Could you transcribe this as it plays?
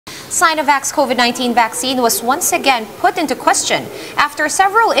Sinovac's COVID-19 vaccine was once again put into question after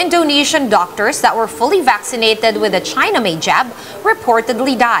several Indonesian doctors that were fully vaccinated with a China-made jab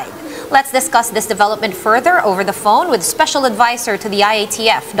reportedly died. Let's discuss this development further over the phone with Special Advisor to the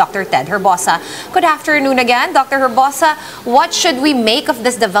IATF, Dr. Ted Herbosa. Good afternoon again, Dr. Herbosa. What should we make of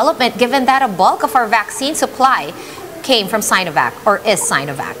this development given that a bulk of our vaccine supply came from Sinovac or is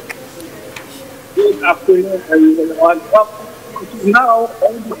Sinovac? Good afternoon, everyone. Well, now,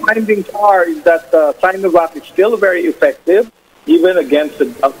 all the findings are is that Sinovac is still very effective, even against the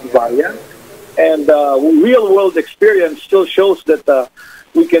Delta variant. And real-world experience still shows that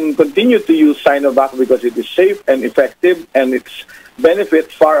we can continue to use Sinovac because it is safe and effective, and its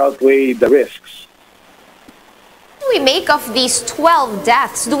benefits far outweigh the risks. What do we make of these 12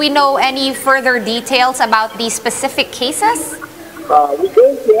 deaths? Do we know any further details about these specific cases? We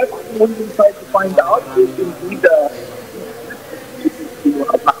don't yet. We will try to find out if indeed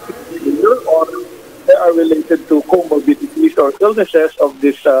or they are related to comorbidities or illnesses of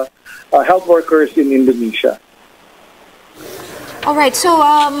these health workers in Indonesia. All right, so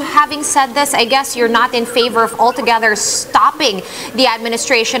having said this, I guess you're not in favor of altogether stopping the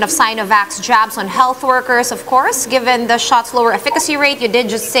administration of Sinovac's jabs on health workers, of course, given the shot's lower efficacy rate. You did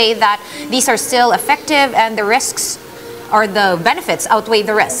just say that these are still effective and the risks or the benefits outweigh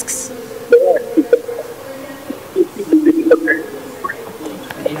the risks.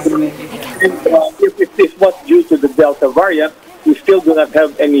 If it is not due to the Delta variant, we still do not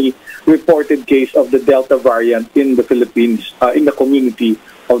have any reported case of the Delta variant in the Philippines, in the community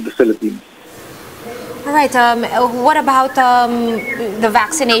of the Philippines. All right, what about the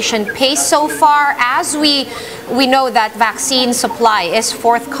vaccination pace so far? As we know that vaccine supply is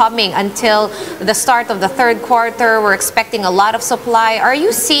forthcoming until the start of the third quarter. We're expecting a lot of supply. Are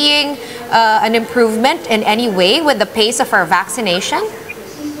you seeing an improvement in any way with the pace of our vaccination?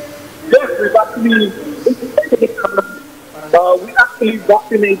 Yes, we actually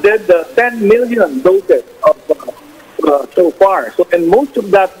vaccinated 10 million doses so far. So, and most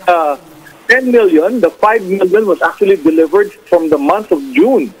of that 10 million, the 5 million was actually delivered from the month of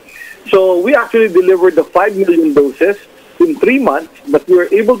June. So we actually delivered the 5 million doses in 3 months, but we were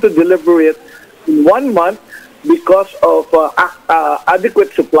able to deliver it in 1 month because of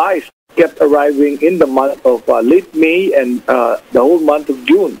adequate supplies kept arriving in the month of late May and the whole month of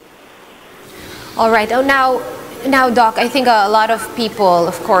June. All right. Oh, now, Doc, I think a lot of people,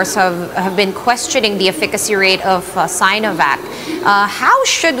 of course, have been questioning the efficacy rate of Sinovac. How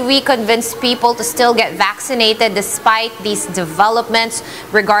should we convince people to still get vaccinated despite these developments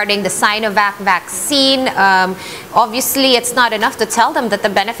regarding the Sinovac vaccine? Obviously, it's not enough to tell them that the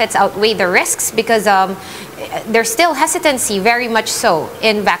benefits outweigh the risks because there's still hesitancy, very much so,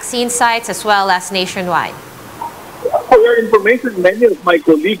 in vaccine sites as well as nationwide. For your information, many of my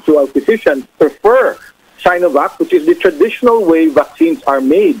colleagues who are physicians prefer Sinovac, which is the traditional way vaccines are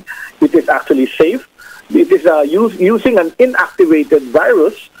made. It is actually safe. It is using an inactivated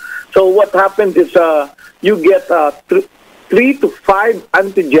virus. So what happens is you get 3 to 5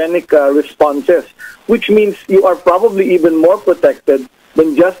 antigenic responses, which means you are probably even more protected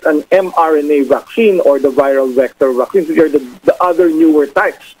than just an mRNA vaccine or the viral vector vaccines, which are the other newer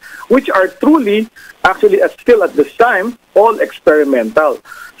types, which are truly, actually, still at this time, all experimental.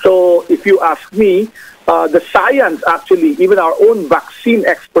 So if you ask me, the science actually, even our own vaccine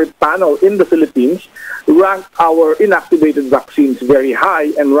expert panel in the Philippines, ranked our inactivated vaccines very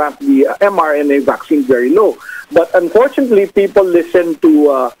high and ranked the mRNA vaccine very low. But unfortunately, people listen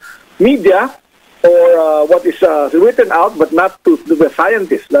to media or what is written out, but not to the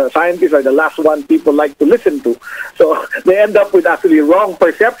scientists. The scientists are the last one people like to listen to. So they end up with actually wrong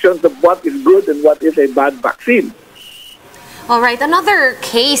perceptions of what is good and what is a bad vaccine. All right, another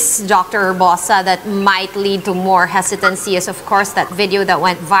case, Dr. Herbosa, that might lead to more hesitancy is, of course, that video that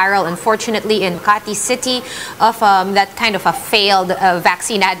went viral, unfortunately, in Makati City of that kind of a failed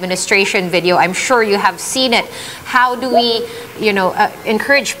vaccine administration video. I'm sure you have seen it. How do we,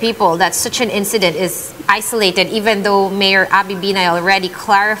 encourage people that such an incident is isolated, even though Mayor Abby Binay already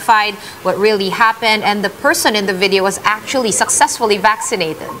clarified what really happened and the person in the video was actually successfully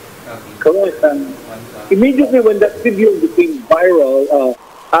vaccinated? Correct. Immediately when that video became viral,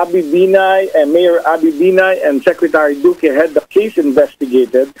 Abby Binay and Mayor Abby Binay and Secretary Duque had the case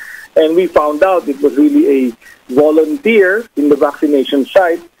investigated, and we found out it was really a volunteer in the vaccination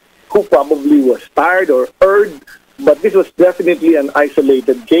site who probably was tired or urged, but this was definitely an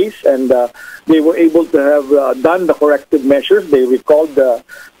isolated case, and they were able to have done the corrective measures. They recalled the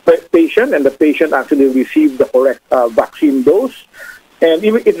patient, and the patient actually received the correct vaccine dose. And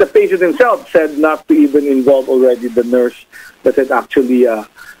even if the patient himself said not to even involve already the nurse that had actually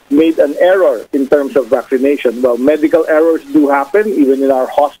made an error in terms of vaccination. Well, medical errors do happen, even in our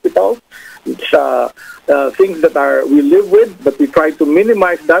hospitals. It's things that we live with, but we try to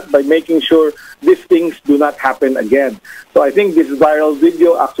minimize that by making sure these things do not happen again. So I think this viral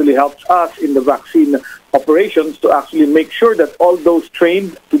video actually helps us in the vaccine operations to actually make sure that all those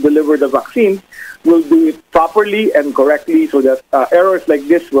trained to deliver the vaccine will do it properly and correctly so that errors like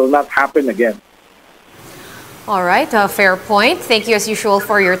this will not happen again. All right, fair point. Thank you as usual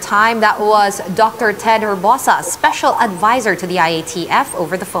for your time. That was Dr. Ted Herbosa, Special Advisor to the IATF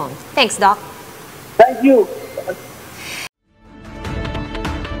over the phone. Thanks, Doc. Thank you.